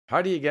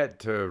How do you get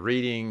to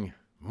reading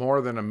more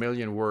than 1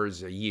 million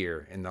words a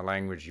year in the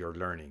language you're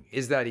learning?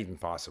 Is that even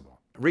possible?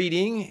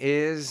 Reading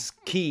is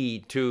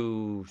key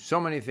to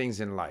so many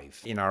things in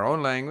life. In our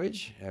own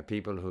language,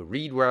 people who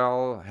read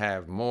well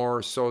have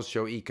more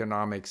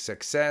socioeconomic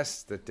success.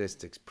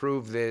 Statistics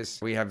prove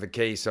this. We have the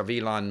case of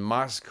Elon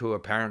Musk, who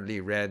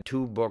apparently read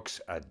 2 books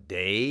a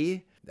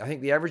day. I think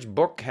the average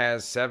book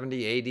has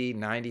 70, 80,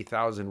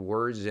 90,000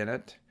 words in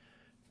it.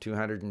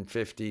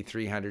 250,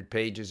 300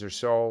 pages or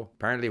so.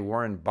 Apparently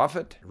Warren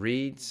Buffett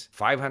reads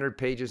 500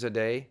 pages a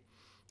day.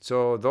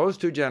 So those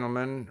 2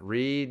 gentlemen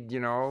read,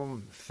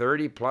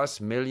 30 plus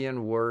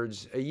million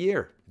words a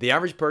year. The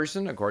average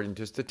person, according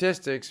to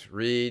statistics,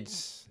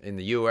 reads in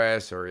the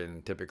US or in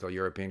a typical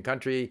European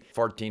country,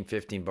 14,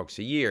 15 books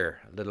a year,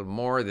 a little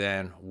more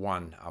than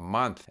 1 a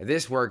month.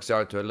 This works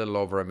out to a little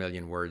over 1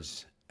 million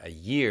words a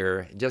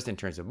year, just in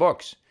terms of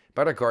books.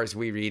 But of course,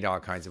 we read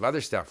all kinds of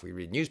other stuff. We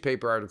read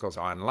newspaper articles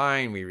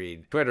online, we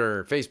read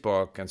Twitter,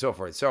 Facebook, and so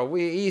forth. So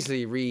we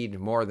easily read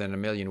more than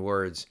 1 million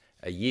words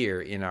a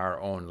year in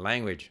our own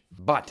language.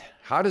 But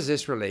how does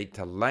this relate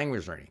to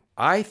language learning?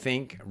 I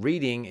think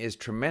reading is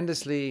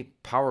tremendously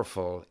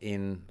powerful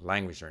in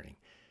language learning.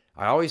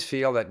 I always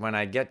feel that when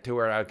I get to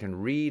where I can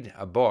read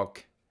a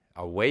book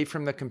away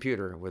from the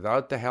computer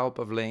without the help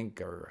of link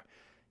or,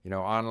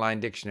 online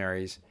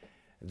dictionaries,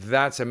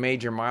 that's a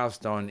major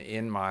milestone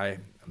in my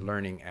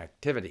learning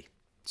activity.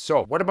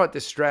 So what about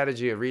this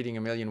strategy of reading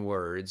 1 million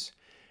words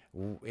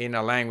in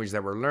a language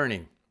that we're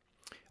learning?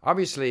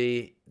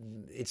 Obviously,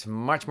 it's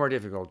much more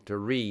difficult to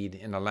read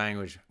in a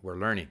language we're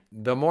learning.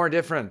 The more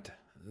different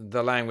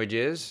the language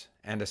is,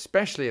 and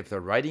especially if the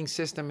writing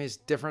system is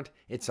different,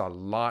 it's a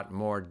lot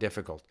more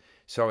difficult.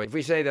 So if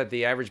we say that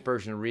the average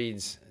person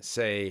reads,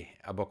 say,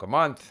 a book a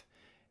month,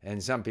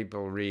 and some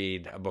people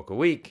read a book a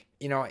week,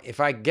 if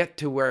I get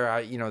to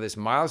where this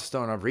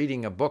milestone of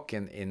reading a book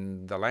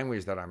in the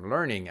language that I'm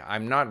learning,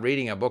 I'm not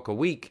reading a book a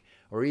week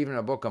or even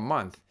a book a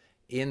month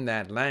in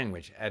that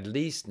language, at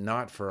least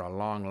not for a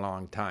long,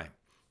 long time.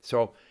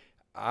 So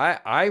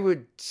I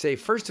would say,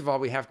 first of all,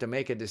 we have to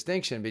make a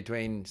distinction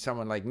between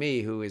someone like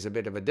me who is a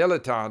bit of a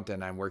dilettante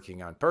and I'm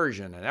working on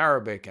Persian and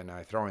Arabic and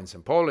I throw in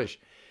some Polish,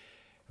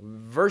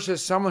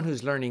 versus someone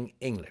who's learning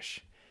English.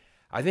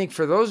 I think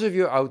for those of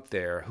you out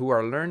there who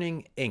are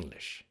learning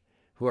English,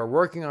 who are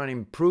working on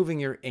improving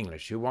your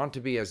English, who want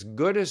to be as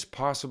good as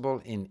possible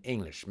in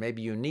English,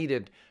 maybe you need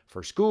it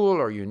for school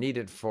or you need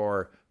it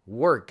for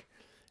work,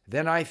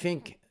 then I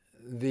think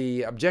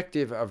the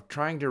objective of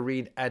trying to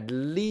read at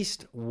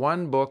least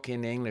 1 book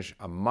in English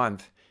a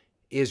month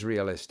is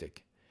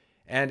realistic.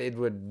 And it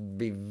would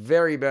be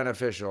very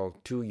beneficial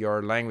to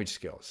your language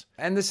skills.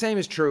 And the same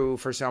is true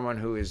for someone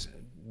who is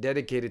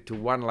dedicated to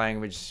one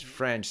language,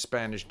 French,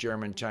 Spanish,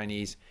 German,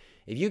 Chinese.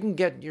 If you can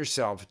get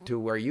yourself to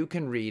where you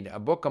can read a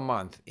book a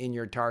month in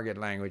your target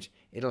language,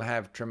 it'll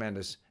have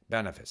tremendous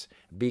benefits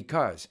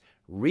because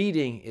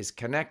reading is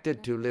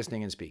connected to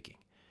listening and speaking.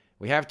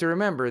 We have to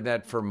remember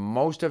that for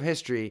most of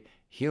history,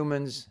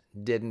 humans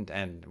didn't,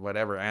 and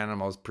whatever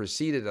animals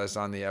preceded us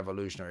on the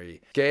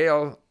evolutionary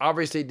scale,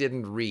 obviously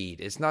didn't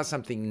read. It's not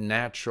something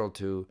natural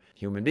to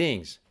human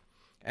beings.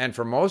 And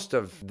for most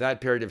of that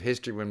period of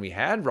history when we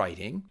had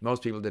writing,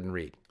 most people didn't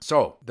read.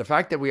 So the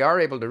fact that we are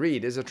able to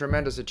read is a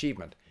tremendous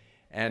achievement.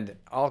 And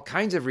all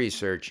kinds of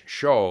research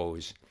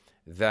shows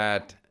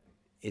that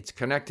it's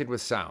connected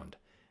with sound.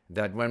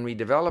 That when we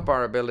develop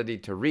our ability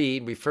to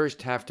read, we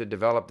first have to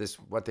develop this,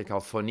 what they call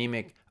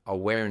phonemic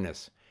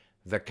awareness,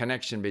 the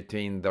connection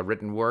between the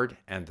written word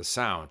and the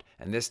sound.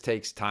 And this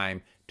takes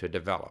time to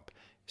develop.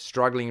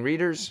 Struggling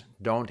readers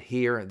don't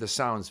hear the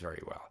sounds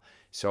very well.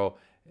 So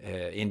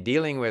in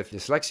dealing with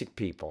dyslexic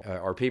people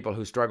or people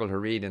who struggle to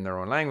read in their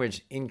own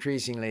language,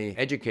 increasingly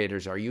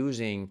educators are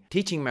using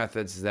teaching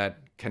methods that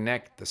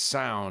connect the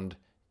sound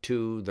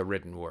to the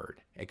written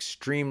word.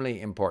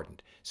 Extremely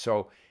important.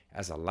 So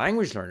as a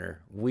language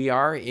learner, we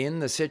are in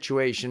the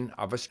situation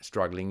of a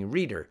struggling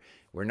reader.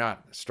 We're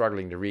not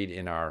struggling to read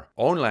in our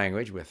own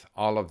language with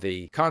all of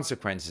the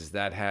consequences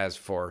that has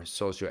for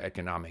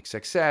socioeconomic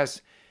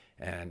success.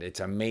 And it's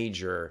a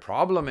major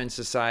problem in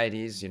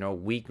societies.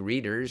 Weak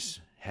readers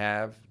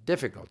have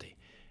difficulty,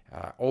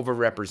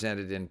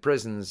 overrepresented in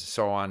prisons,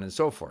 so on and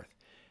so forth.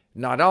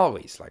 Not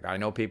always. Like I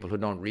know people who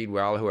don't read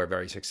well who are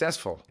very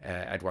successful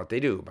at what they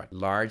do, but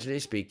largely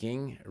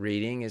speaking,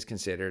 reading is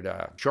considered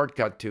a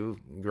shortcut to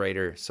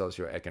greater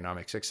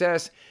socioeconomic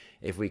success.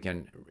 If we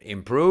can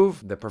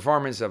improve the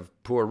performance of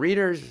poor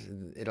readers,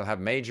 it'll have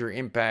major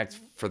impacts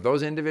for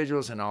those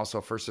individuals and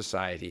also for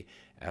society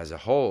as a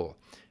whole.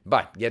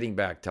 But getting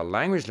back to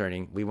language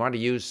learning, we want to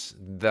use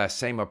the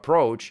same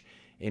approach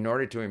in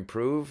order to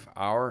improve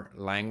our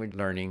language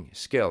learning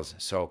skills.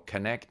 So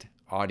connect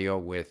audio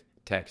with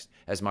text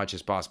as much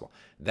as possible.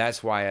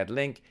 That's why at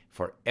Link,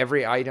 for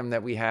every item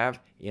that we have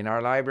in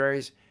our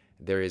libraries,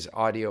 there is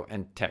audio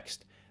and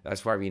text.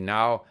 That's why we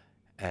now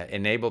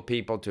enable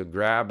people to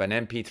grab an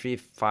MP3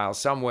 file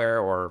somewhere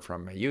or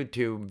from a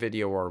YouTube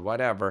video or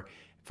whatever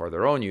for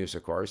their own use,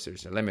 of course.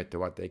 There's a limit to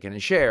what they can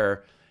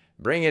share.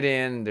 Bring it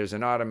in. There's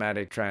an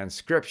automatic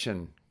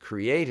transcription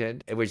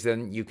created, which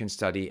then you can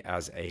study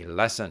as a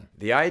lesson.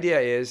 The idea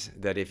is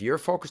that if you're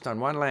focused on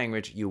one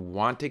language, you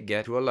want to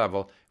get to a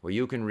level where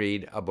you can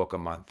read a book a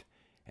month.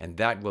 And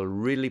that will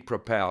really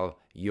propel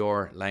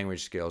your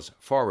language skills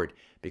forward,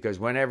 because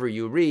whenever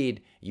you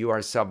read, you are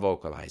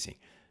subvocalizing.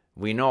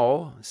 We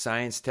know,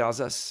 science tells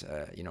us,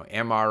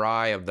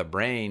 MRI of the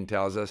brain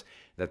tells us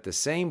that the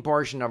same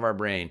portion of our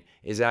brain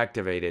is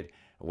activated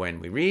when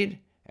we read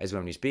as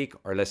when we speak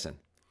or listen.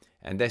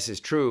 And this is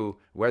true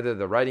whether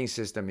the writing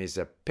system is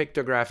a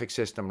pictographic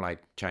system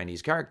like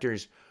Chinese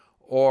characters,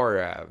 or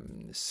a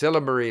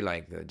syllabary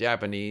like the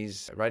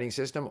Japanese writing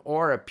system,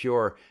 or a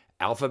pure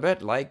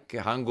alphabet like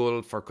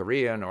Hangul for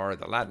Korean, or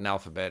the Latin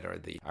alphabet, or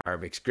the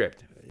Arabic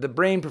script. The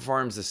brain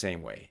performs the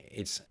same way.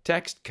 Its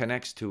text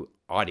connects to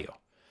audio.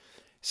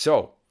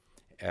 So,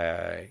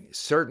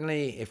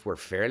 certainly if we're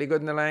fairly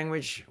good in the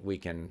language, we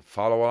can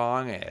follow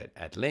along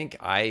at Link.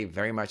 I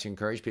very much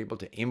encourage people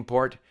to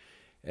import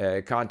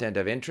content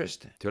of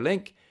interest to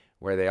Link,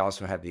 where they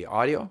also have the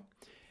audio.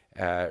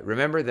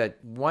 Remember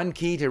that one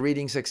key to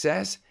reading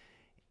success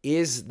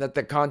is that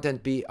the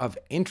content be of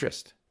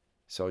interest.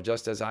 So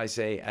just as I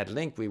say at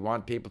Link, we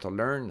want people to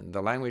learn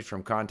the language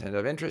from content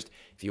of interest.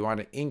 If you want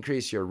to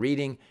increase your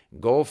reading,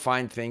 go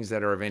find things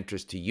that are of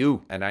interest to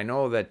you. And I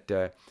know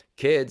that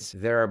kids,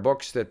 there are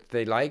books that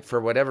they like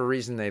for whatever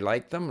reason they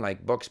like them,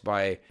 like books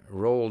by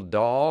Roald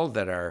Dahl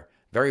that are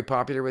very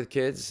popular with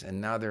kids, and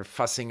now they're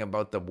fussing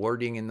about the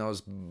wording in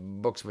those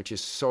books, which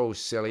is so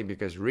silly,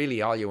 because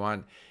really all you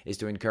want is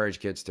to encourage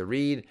kids to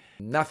read.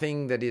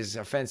 Nothing that is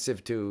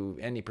offensive to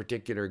any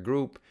particular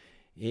group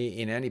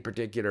in any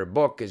particular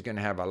book is going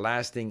to have a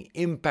lasting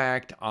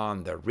impact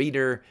on the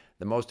reader.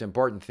 The most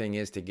important thing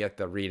is to get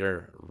the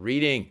reader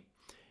reading.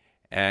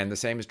 And the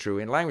same is true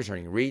in language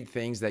learning. Read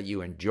things that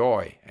you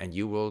enjoy, and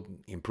you will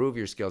improve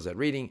your skills at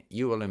reading.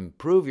 You will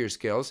improve your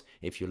skills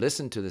if you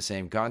listen to the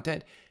same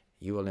content.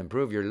 You will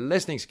improve your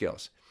listening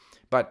skills.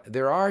 But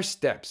there are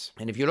steps.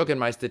 And if you look at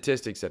my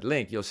statistics at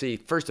Link, you'll see,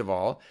 first of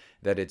all,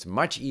 that it's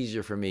much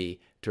easier for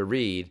me to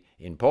read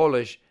in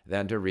Polish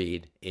than to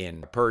read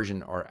in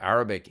Persian or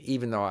Arabic,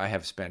 even though I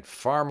have spent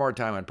far more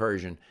time on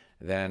Persian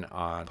than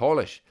on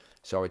Polish.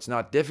 So it's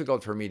not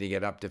difficult for me to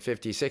get up to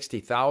 50,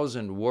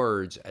 60,000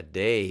 words a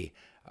day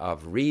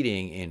of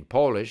reading in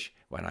Polish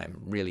when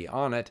I'm really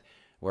on it,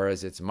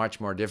 whereas it's much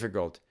more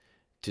difficult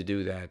to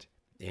do that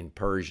in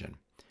Persian.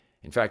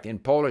 In fact, in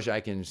Polish,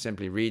 I can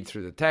simply read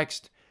through the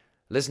text,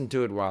 listen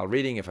to it while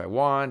reading if I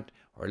want,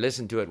 or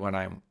listen to it when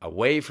I'm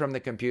away from the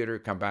computer,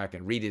 come back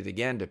and read it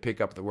again to pick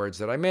up the words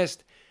that I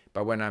missed.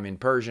 But when I'm in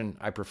Persian,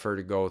 I prefer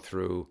to go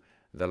through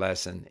the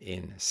lesson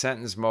in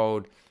sentence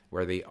mode,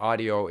 where the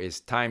audio is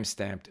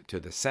time-stamped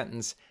to the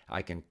sentence.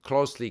 I can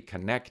closely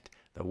connect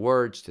the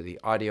words to the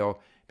audio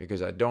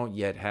because I don't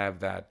yet have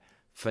that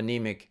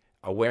phonemic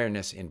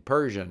awareness in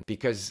Persian,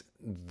 because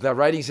the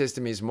writing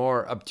system is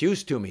more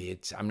obtuse to me.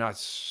 I'm not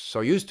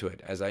so used to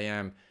it as I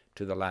am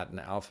to the Latin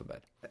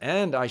alphabet.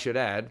 And I should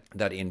add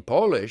that in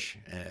Polish,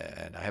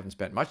 and I haven't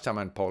spent much time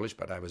on Polish,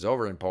 but I was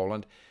over in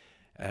Poland,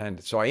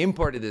 and so I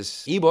imported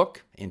this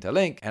ebook into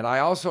Link, and I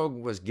also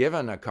was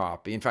given a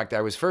copy. In fact,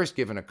 I was first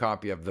given a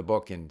copy of the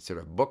book in sort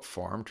of book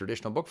form,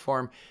 traditional book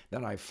form.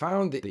 Then I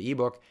found the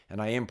ebook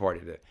and I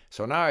imported it.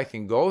 So now I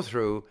can go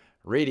through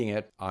reading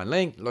it on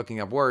Link,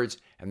 looking up words,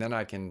 and then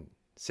I can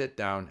sit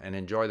down and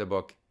enjoy the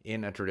book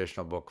in a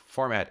traditional book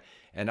format.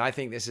 And I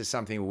think this is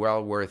something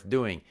well worth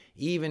doing.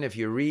 Even if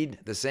you read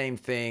the same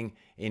thing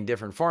in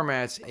different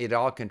formats, it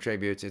all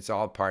contributes. It's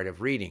all part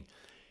of reading.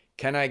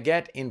 Can I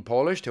get in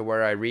Polish to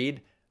where I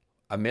read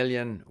 1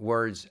 million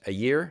words a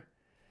year?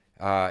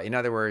 In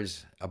other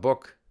words, a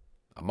book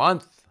a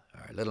month,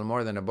 or a little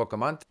more than a book a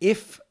month.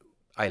 If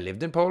I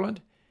lived in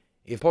Poland,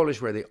 if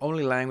Polish were the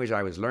only language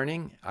I was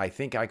learning, I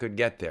think I could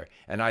get there.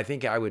 And I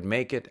think I would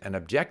make it an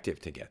objective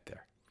to get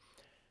there.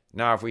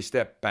 Now, if we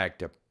step back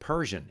to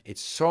Persian, it's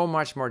so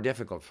much more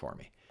difficult for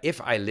me. If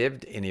I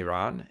lived in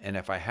Iran, and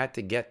if I had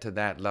to get to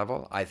that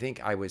level, I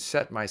think I would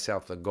set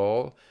myself the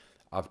goal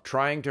of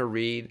trying to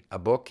read a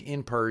book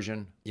in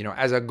Persian,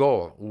 as a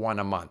goal, one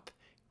a month.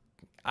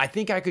 I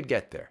think I could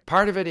get there.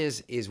 Part of it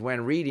is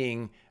when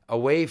reading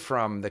away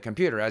from the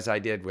computer, as I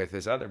did with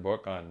this other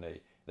book on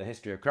the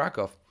history of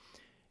Krakow,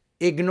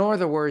 ignore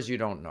the words you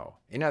don't know.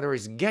 In other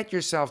words, get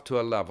yourself to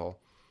a level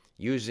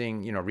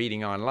using,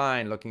 reading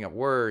online, looking up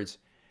words.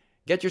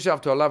 Get yourself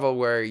to a level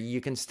where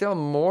you can still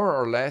more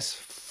or less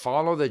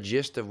follow the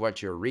gist of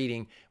what you're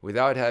reading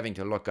without having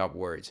to look up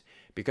words.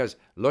 Because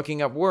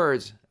looking up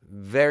words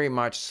very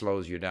much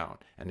slows you down.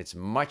 And it's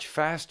much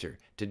faster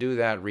to do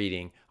that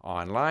reading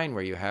online,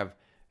 where you have,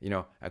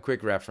 a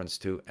quick reference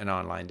to an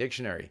online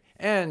dictionary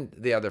and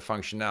the other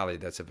functionality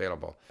that's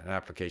available in an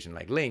application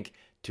like Link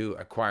to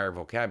acquire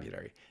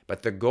vocabulary.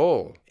 But the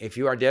goal, if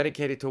you are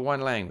dedicated to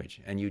one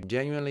language and you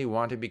genuinely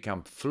want to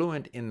become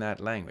fluent in that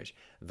language,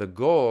 the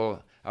goal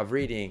of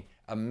reading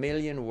 1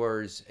 million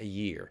words a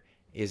year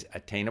is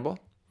attainable.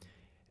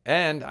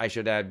 And I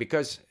should add,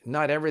 because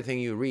not everything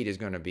you read is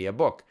going to be a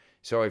book.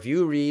 So if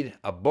you read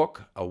a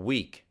book a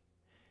week,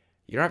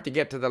 you don't have to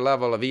get to the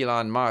level of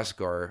Elon Musk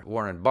or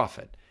Warren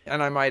Buffett.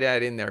 And I might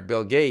add in there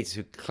Bill Gates,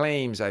 who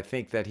claims, I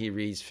think, that he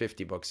reads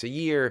 50 books a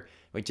year,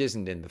 which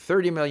isn't in the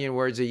 30 million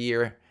words a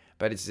year,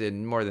 but it's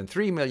in more than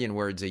 3 million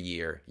words a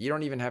year. You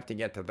don't even have to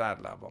get to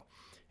that level.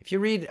 If you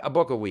read a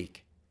book a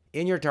week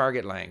in your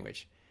target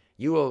language,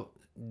 you will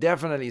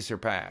definitely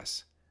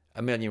surpass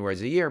 1 million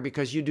words a year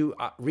because you do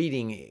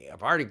reading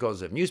of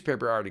articles, of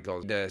newspaper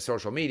articles, the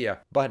social media.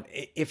 But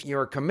if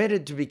you're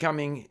committed to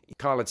becoming,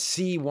 call it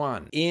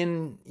C1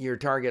 in your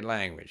target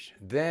language,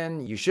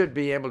 then you should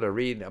be able to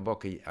read a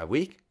book a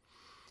week.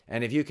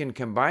 And if you can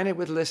combine it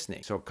with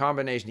listening, so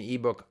combination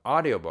ebook,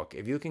 audiobook,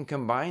 if you can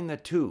combine the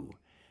two,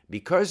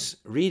 because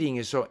reading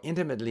is so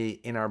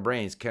intimately in our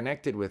brains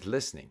connected with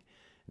listening,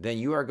 then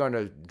you are going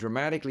to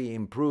dramatically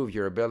improve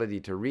your ability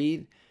to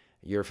read,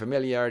 your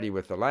familiarity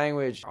with the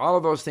language. All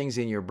of those things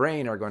in your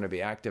brain are going to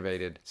be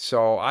activated.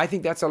 So I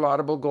think that's a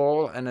laudable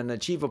goal and an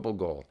achievable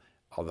goal.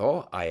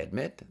 Although I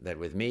admit that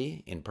with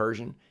me in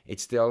Persian,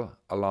 it's still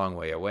a long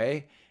way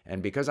away.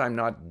 And because I'm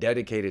not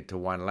dedicated to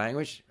one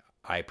language,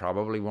 I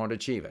probably won't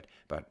achieve it.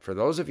 But for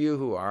those of you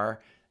who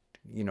are,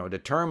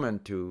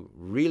 determined to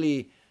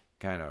really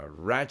kind of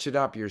ratchet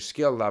up your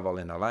skill level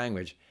in a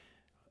language,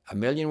 1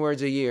 million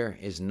words a year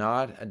is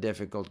not a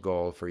difficult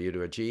goal for you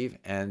to achieve,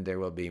 and there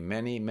will be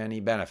many,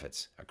 many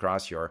benefits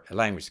across your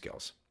language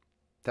skills.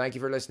 Thank you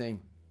for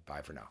listening.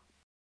 Bye for now.